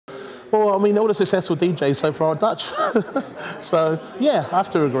Well, I mean, all the successful DJs so far are Dutch. So, yeah, I have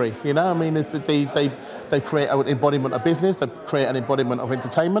to agree, you know. I mean, they create an embodiment of business, they create an embodiment of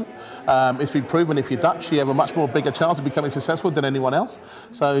entertainment. It's been proven if you're Dutch, you have a much more bigger chance of becoming successful than anyone else.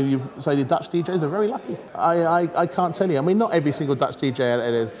 So the Dutch DJs are very lucky. I can't tell you. I mean, not every single Dutch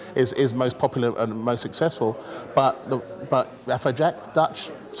DJ is most popular and most successful, but Afrojack, Dutch,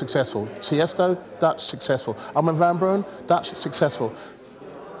 successful. Tiesto, Dutch, successful. Armin van Buuren, Dutch, successful.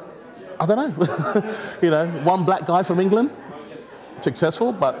 I don't know. You know, one black guy from England,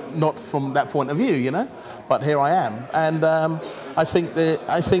 successful, but not from that point of view, you know. But here I am, and I think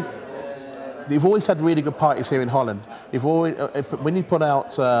they've always had really good parties here in Holland. You've always, when you put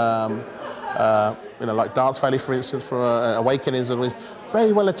out, you know, like Dance Valley, for instance, for Awakenings,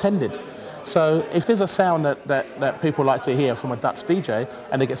 very well attended. So if there's a sound that people like to hear from a Dutch DJ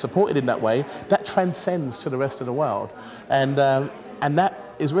and they get supported in that way, that transcends to the rest of the world, and that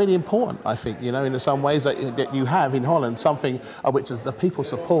is really important, I think, you know, in some ways that you have in Holland, something of which the people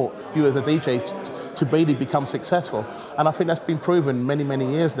support you as a DJ to really become successful. And I think that's been proven many, many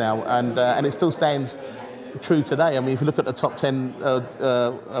years now, and it still stands true today. I mean, if you look at the top 10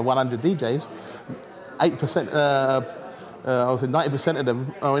 100 DJs, 8%, I would say 90% of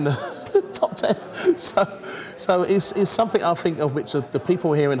them are in the top 10. So it's something I think of which the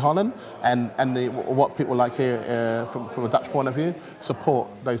people here in Holland and what people like here from a Dutch point of view support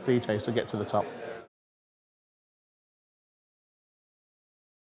those DJs to get to the top.